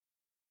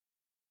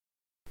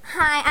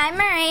Hi, I'm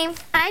Marie.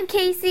 I'm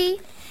Casey.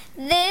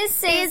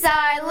 This is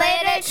our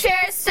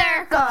Literature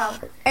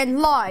Circle. And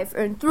live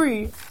in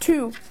 3,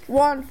 2,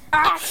 1,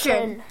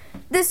 action!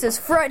 This is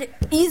Fred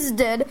is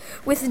Dead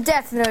with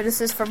death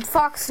notices from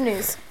Fox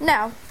News.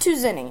 Now, to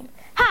Zinni.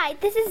 Hi,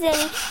 this is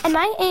Zinni, and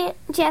my Aunt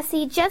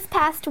Jessie just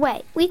passed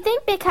away. We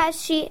think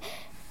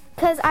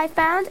because I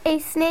found a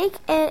snake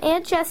and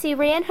Aunt Jessie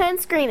ran home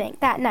screaming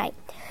that night.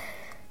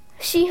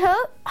 She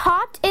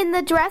hopped in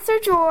the dresser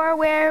drawer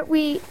where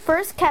we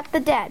first kept the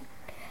dead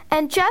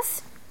and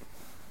just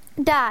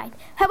died.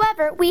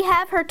 However, we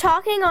have her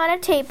talking on a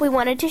tape we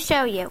wanted to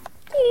show you.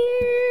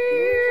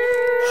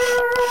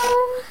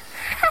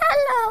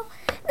 Hello,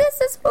 this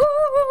is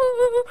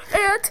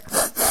Aunt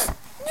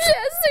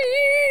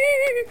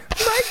Jessie,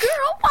 my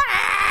girl.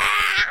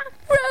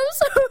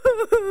 Rose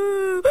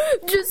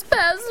just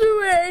passed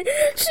away.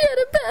 She had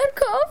a bad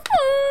cough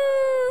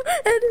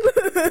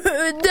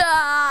and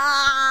died.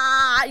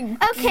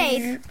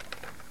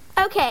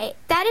 Okay,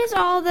 that is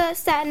all the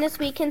sadness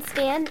we can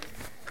stand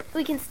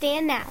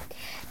now.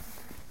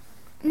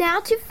 Now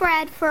to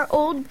Fred for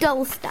old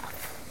dull stuff.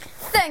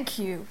 Thank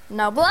you.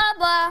 Now blah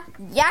blah,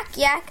 yak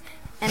yak,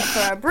 and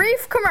for a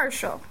brief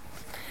commercial.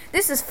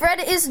 This is Fred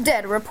is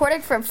Dead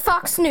reporting from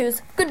Fox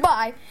News.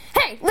 Goodbye.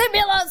 Hey, leave me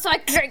alone so I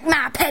can drink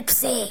my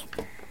Pepsi.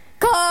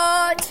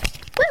 Cut.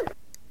 Woo.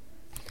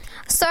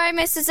 Sorry,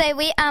 Mrs. A,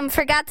 we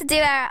forgot to do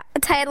our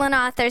title and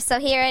author, so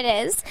here it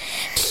is.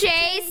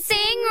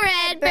 Chasing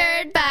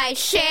Redbird by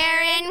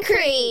Sharon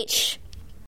Creech.